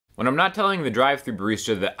When I'm not telling the drive-thru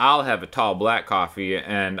barista that I'll have a tall black coffee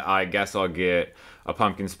and I guess I'll get a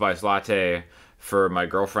pumpkin spice latte for my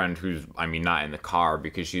girlfriend who's, I mean, not in the car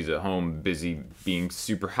because she's at home busy being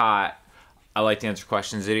super hot, I like to answer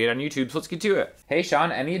questions that you get on YouTube, so let's get to it. Hey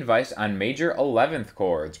Sean, any advice on major 11th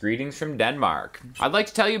chords? Greetings from Denmark. I'd like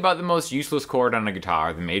to tell you about the most useless chord on a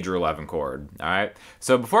guitar, the major 11 chord, alright?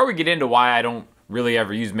 So before we get into why I don't really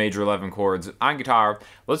ever use major 11 chords on guitar,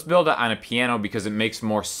 let's build it on a piano because it makes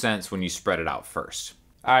more sense when you spread it out first.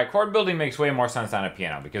 Alright, chord building makes way more sense on a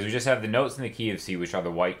piano because we just have the notes in the key of C, which are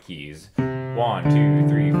the white keys. 1, 2,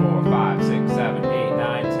 3, 4, 5, 6, 7, 8,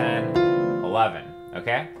 9, 10, 11,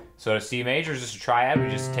 okay? So to C major is just a triad. We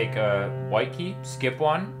just take a white key, skip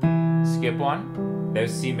one,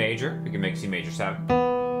 there's C major, we can make C major 7.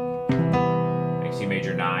 Make C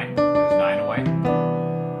major 9, there's 9 away.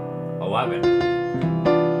 11.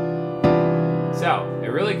 So, it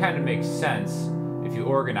really kind of makes sense if you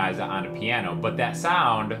organize it on a piano, but that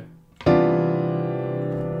sound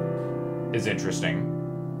is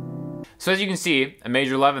interesting. So as you can see, a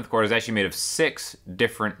major 11th chord is actually made of 6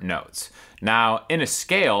 different notes. Now, in a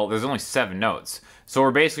scale, there's only 7 notes. So we're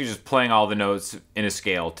basically just playing all the notes in a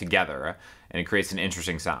scale together, and it creates an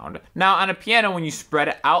interesting sound. Now, on a piano, when you spread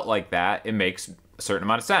it out like that, it makes a certain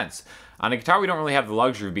amount of sense. On a guitar, we don't really have the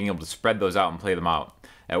luxury of being able to spread those out and play them out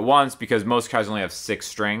at once because most guitars only have 6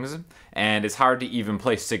 strings, and it's hard to even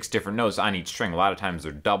play 6 different notes on each string. A lot of times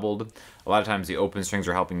they're doubled. A lot of times the open strings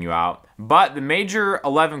are helping you out. But the major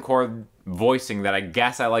 11 chord voicing that I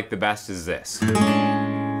guess I like the best is this.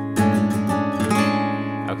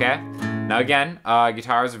 Okay? Now again,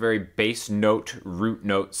 guitar is a very bass note, root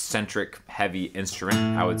note centric heavy instrument,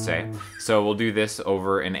 I would say. So we'll do this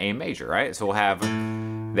over an A major, right? So we'll have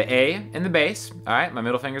the A in the bass, all right? My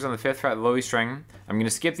middle finger's on the 5th fret, the low E string. I'm gonna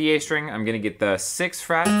skip the A string. I'm gonna get the 6th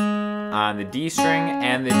fret on the D string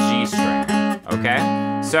and the G string,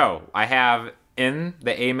 okay? So I have in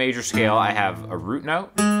the A major scale, I have a root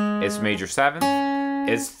note. It's major 7th.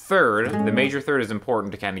 It's 3rd. The major 3rd is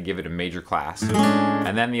important to kind of give it a major class.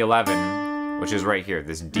 And then the 11, which is right here,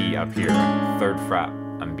 this D up here, 3rd fret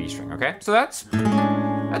on B string, okay? So that's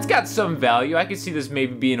got some value. I could see this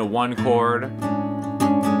maybe being a 1 chord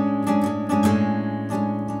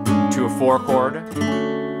to a 4 chord.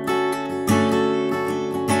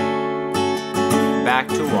 Back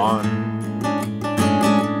to 1.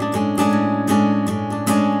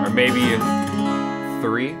 Or maybe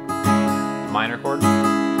 3 minor chord.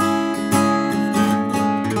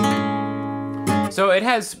 So it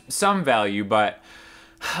has some value, but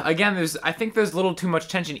again, I think there's a little too much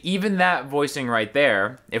tension. Even that voicing right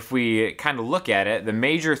there, if we kind of look at it, the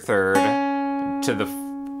major 3rd to the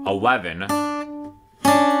 11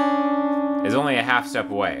 is only a half step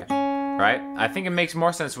away, right? I think it makes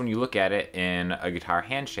more sense when you look at it in a guitar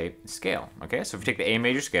hand-shaped scale, okay? So if we take the A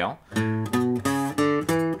major scale,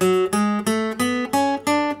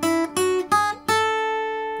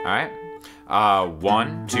 alright,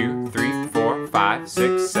 1, 2, 3, 4, 5,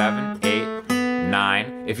 6, 7, 8,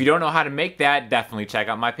 9. If you don't know how to make that, definitely check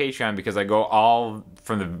out my Patreon because I go all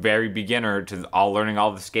from the very beginner to all learning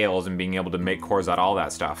all the scales and being able to make chords out of all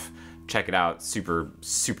that stuff. Check it out, super,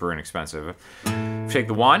 super inexpensive. Take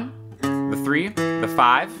the 1, the 3, the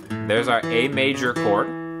 5. There's our A major chord.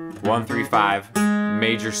 1, 3, 5,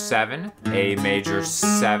 major 7, A major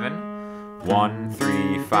 7. 1,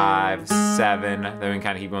 3, 5, 7. Then we can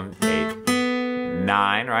kind of keep going. 8,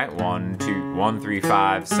 9, right? 1, 2, 1, 3,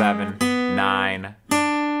 5, 7, 9,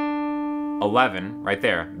 11, right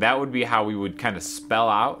there. That would be how we would kind of spell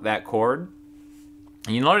out that chord.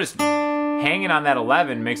 And you notice hanging on that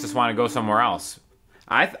 11 makes us want to go somewhere else.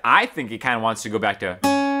 I think it kind of wants to go back to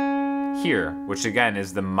here, which again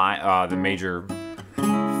is the major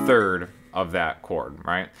 3rd of that chord,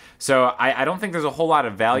 right? So I don't think there's a whole lot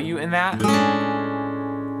of value in that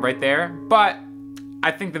right there, but I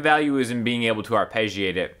think the value is in being able to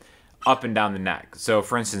arpeggiate it up and down the neck. So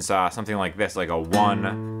for instance, something like this, like a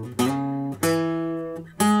 1.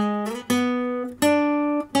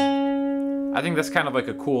 I think that's kind of like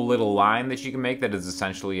a cool little line that you can make that is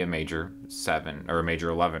essentially a major 7 or a major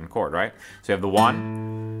 11 chord, right? So you have the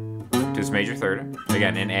 1 to its major 3rd,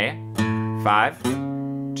 again in A, 5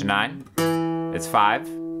 to 9, it's 5,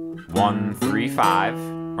 1, 3, 5,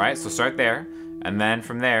 right? So start there, and then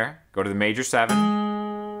from there, go to the major 7,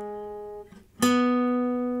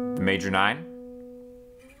 the major 9,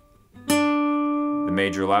 the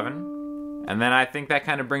major 11, and then I think that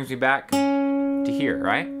kind of brings me back to here,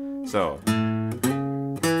 right? So,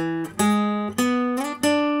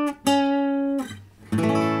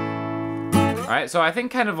 alright, so I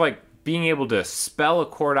think kind of like being able to spell a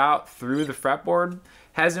chord out through the fretboard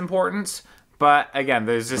has importance. But again,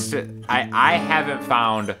 there's just, I haven't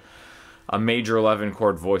found a major 11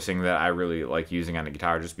 chord voicing that I really like using on a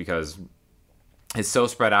guitar, just because it's so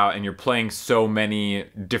spread out and you're playing so many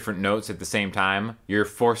different notes at the same time. You're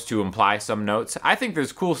forced to imply some notes. I think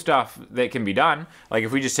there's cool stuff that can be done. Like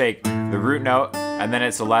if we just take the root note and then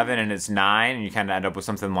it's 11 and it's 9 and you kind of end up with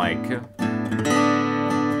something like...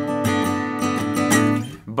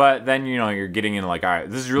 But then, you know, you're getting in like, all right,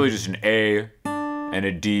 this is really just an A and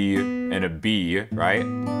a D and a B, right?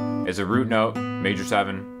 It's a root note, major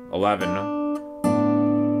 7,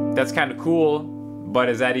 11. That's kind of cool, but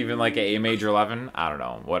is that even like a major 11? I don't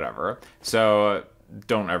know, whatever. So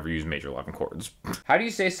don't ever use major 11 chords. How do you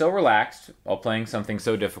stay so relaxed while playing something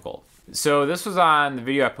so difficult? So this was on the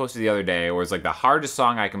video I posted the other day where it's like the hardest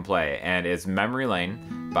song I can play, and it's Memory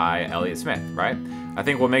Lane by Elliott Smith, right? I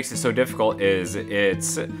think what makes it so difficult is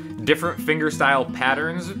it's different fingerstyle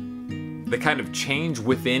patterns that kind of change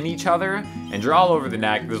within each other, and you're all over the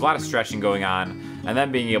neck. There's a lot of stretching going on, and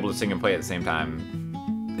then being able to sing and play at the same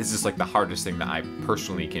time is just like the hardest thing that I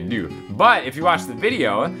personally can do. But if you watch the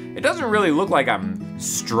video, it doesn't really look like I'm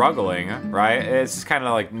struggling, right? It's just kind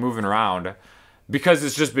of like moving around because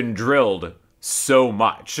it's just been drilled so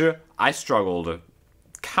much. I struggled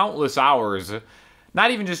countless hours,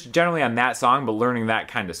 not even just generally on that song, but learning that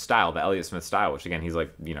kind of style, the Elliott Smith style, which again, he's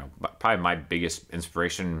like, you know, probably my biggest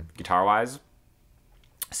inspiration guitar-wise.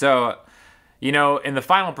 So, you know, in the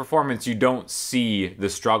final performance, you don't see the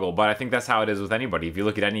struggle, but I think that's how it is with anybody. If you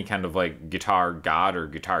look at any kind of like guitar god or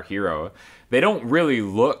guitar hero, they don't really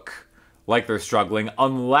look like they're struggling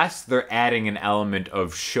unless they're adding an element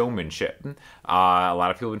of showmanship. A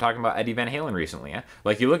lot of people have been talking about Eddie Van Halen recently.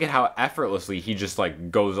 Like, you look at how effortlessly he just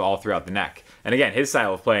like goes all throughout the neck. And again, his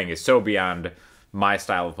style of playing is so beyond my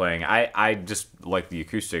style of playing. I just like the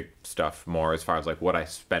acoustic stuff more as far as like what I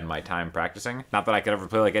spend my time practicing. Not that I could ever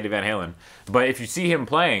play like Eddie Van Halen, but if you see him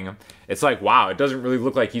playing, it's like, wow, it doesn't really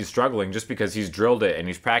look like he's struggling just because he's drilled it and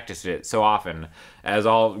he's practiced it so often, as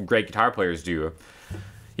all great guitar players do.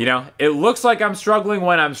 You know, it looks like I'm struggling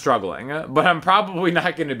when I'm struggling, but I'm probably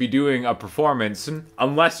not going to be doing a performance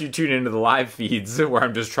unless you tune into the live feeds where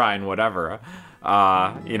I'm just trying whatever.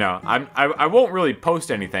 You know, I won't really post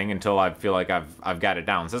anything until I feel like I've got it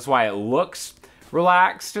down. So that's why it looks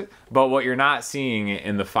relaxed, but what you're not seeing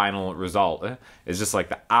in the final result is just like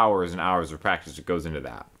the hours and hours of practice that goes into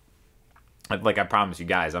that. Like, I promise you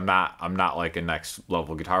guys, I'm not like a next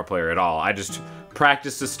level guitar player at all. I just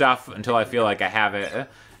practice the stuff until I feel like I have it,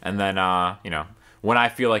 and then you know, when I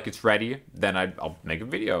feel like it's ready, then I'll make a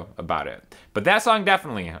video about it. But that song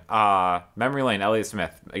definitely, Memory Lane, Elliott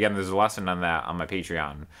Smith. Again, there's a lesson on that on my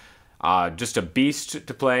Patreon. Just a beast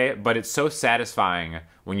to play, but it's so satisfying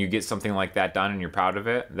when you get something like that done and you're proud of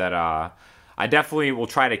it that I definitely will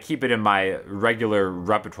try to keep it in my regular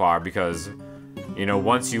repertoire, because, you know,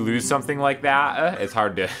 once you lose something like that, it's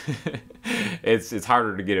hard to it's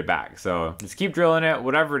harder to get it back. So just keep drilling it,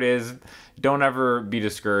 whatever it is. Don't ever be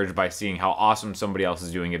discouraged by seeing how awesome somebody else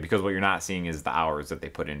is doing it, because what you're not seeing is the hours that they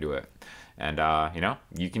put into it. And you know,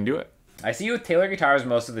 you can do it. I see you with Taylor guitars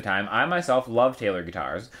most of the time. I myself love Taylor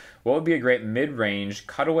guitars. What would be a great mid-range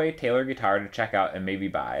cutaway Taylor guitar to check out and maybe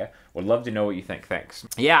buy? Would love to know what you think. Thanks.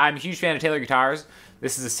 Yeah, I'm a huge fan of Taylor guitars.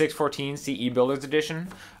 This is a 614 CE Builder's Edition.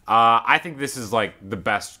 I think this is like the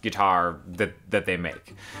best guitar that they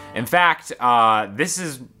make. In fact, this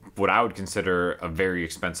is what I would consider a very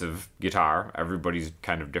expensive guitar. Everybody's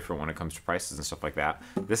kind of different when it comes to prices and stuff like that.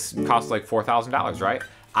 This costs like $4,000, right?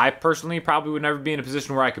 I personally probably would never be in a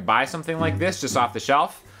position where I could buy something like this just off the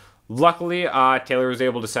shelf. Luckily, Taylor was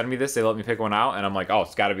able to send me this. They let me pick one out, and I'm like, oh,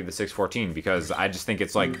 it's got to be the 614, because I just think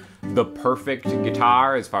it's like the perfect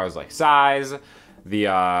guitar as far as like size,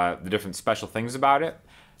 the different special things about it.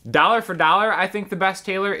 Dollar for dollar, I think the best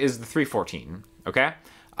Taylor is the 314, okay?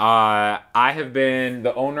 I have been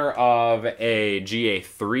the owner of a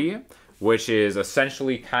GA3, which is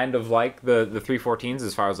essentially kind of like the 314s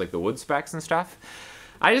as far as like the wood specs and stuff.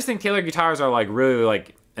 I just think Taylor guitars are like really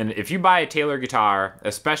like, and if you buy a Taylor guitar,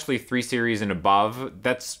 especially 3 Series and above,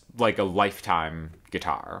 that's like a lifetime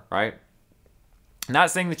guitar, right?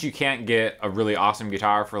 Not saying that you can't get a really awesome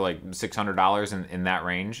guitar for like $600 in that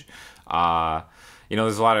range. You know,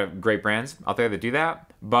 there's a lot of great brands out there that do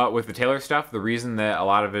that. But with the Taylor stuff, the reason that a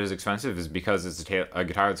lot of it is expensive is because it's a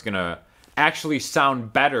guitar that's going to actually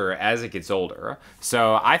sound better as it gets older.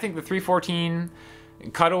 So I think the 314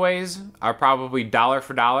 cutaways are probably dollar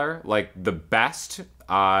for dollar, like the best.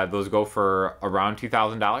 Those go for around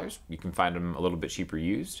 $2,000. You can find them a little bit cheaper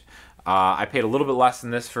used. I paid a little bit less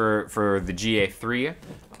than this for the GA3.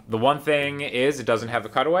 The one thing is it doesn't have a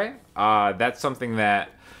cutaway. That's something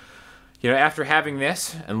that, you know, after having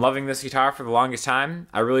this and loving this guitar for the longest time,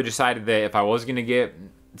 I really decided that if I was going to get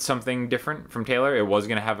something different from Taylor, it was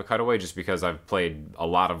going to have a cutaway, just because I've played a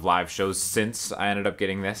lot of live shows since I ended up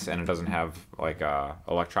getting this, and it doesn't have like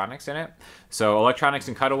electronics in it. So electronics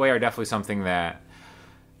and cutaway are definitely something that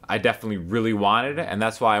I definitely really wanted, and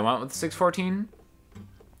that's why I went with the 614.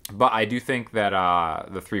 But I do think that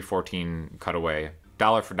the 314 cutaway,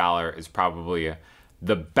 dollar for dollar, is probably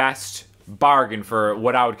the best bargain for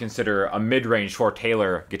what I would consider a mid-range for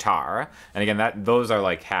Taylor guitar. And again, those are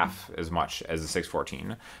like half as much as the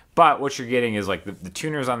 614. But what you're getting is like the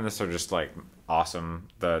tuners on this are just like awesome.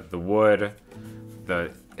 The wood,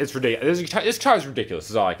 it's ridiculous. This guitar is ridiculous,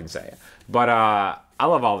 is all I can say. But I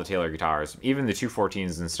love all the Taylor guitars, even the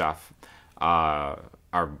 214s and stuff.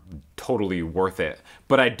 Are totally worth it.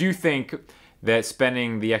 But I do think that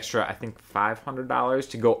spending the extra, I think $500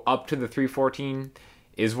 to go up to the 314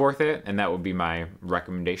 is worth it, and that would be my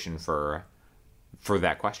recommendation for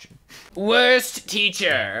that question. Worst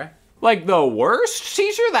teacher. Like the worst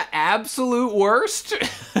teacher? The absolute worst?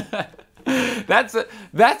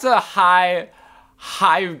 That's a high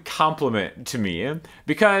compliment to me,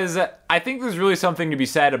 because I think there's really something to be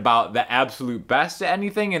said about the absolute best at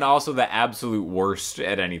anything and also the absolute worst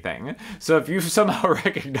at anything. So if you've somehow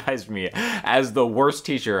recognized me as the worst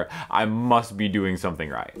teacher, I must be doing something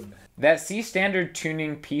right. That C standard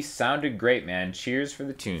tuning piece sounded great, man. Cheers for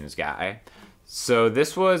the tunes, guy. So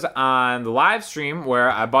this was on the live stream where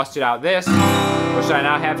I busted out this, which I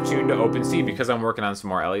now have tuned to open C because I'm working on some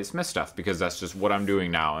more Elliott Smith stuff, because that's just what I'm doing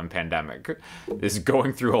now in pandemic, is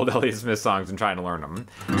going through old Elliott Smith songs and trying to learn them.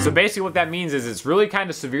 So basically what that means is it's really kind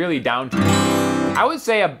of severely down-tuned. I would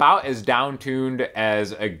say about as down-tuned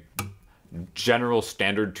as a general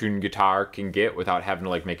standard tuned guitar can get without having to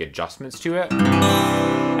like make adjustments to it.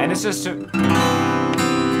 And it's just...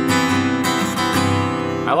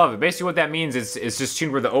 I love it. Basically what that means is it's just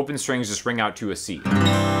tuned where the open strings just ring out to a C.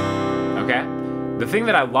 Okay? The thing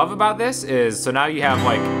that I love about this is, so now you have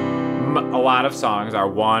like a lot of songs are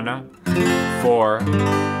 1, 4,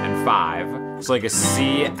 and 5. So like a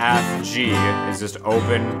C, F, G is just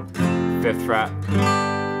open 5th fret,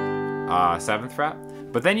 7th fret.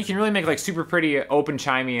 But then you can really make like super pretty open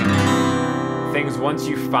chimey things once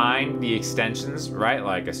you find the extensions, right?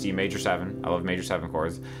 Like a C major 7. I love major 7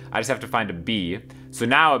 chords. I just have to find a B. So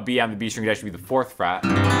now a B on the B string would actually be the 4th fret. So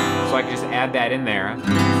I can just add that in there.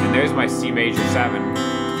 And there's my C major 7.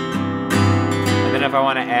 And then if I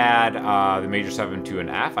want to add the major 7 to an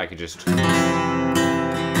F, I could just... Then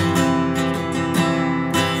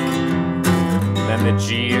the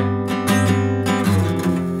G...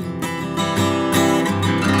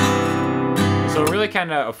 So it really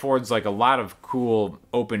kind of affords like a lot of cool,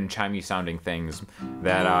 open, chimey sounding things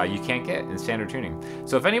that you can't get in standard tuning.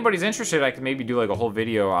 So if anybody's interested, I could maybe do like a whole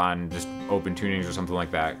video on just open tunings or something like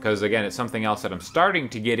that. Because again, it's something else that I'm starting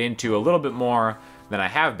to get into a little bit more than I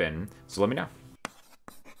have been. So let me know.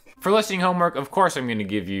 For listening homework, of course I'm going to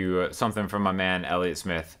give you something from my man Elliott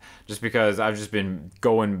Smith, just because I've just been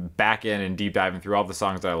going back in and deep diving through all the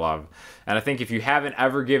songs that I love. And I think if you haven't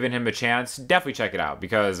ever given him a chance, definitely check it out,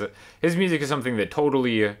 because his music is something that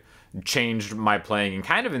totally changed my playing and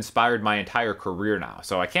kind of inspired my entire career now.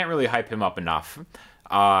 So I can't really hype him up enough.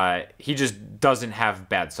 He just doesn't have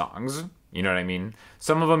bad songs. You know what I mean?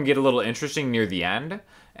 Some of them get a little interesting near the end,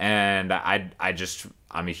 and I'm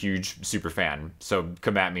a huge super fan. So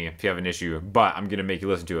come at me if you have an issue, but I'm gonna make you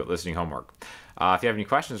listen to it, listening homework. If you have any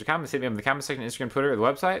questions or comments, hit me up in the comment section, Instagram, Twitter, or the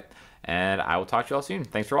website, and I will talk to you all soon.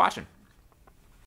 Thanks for watching.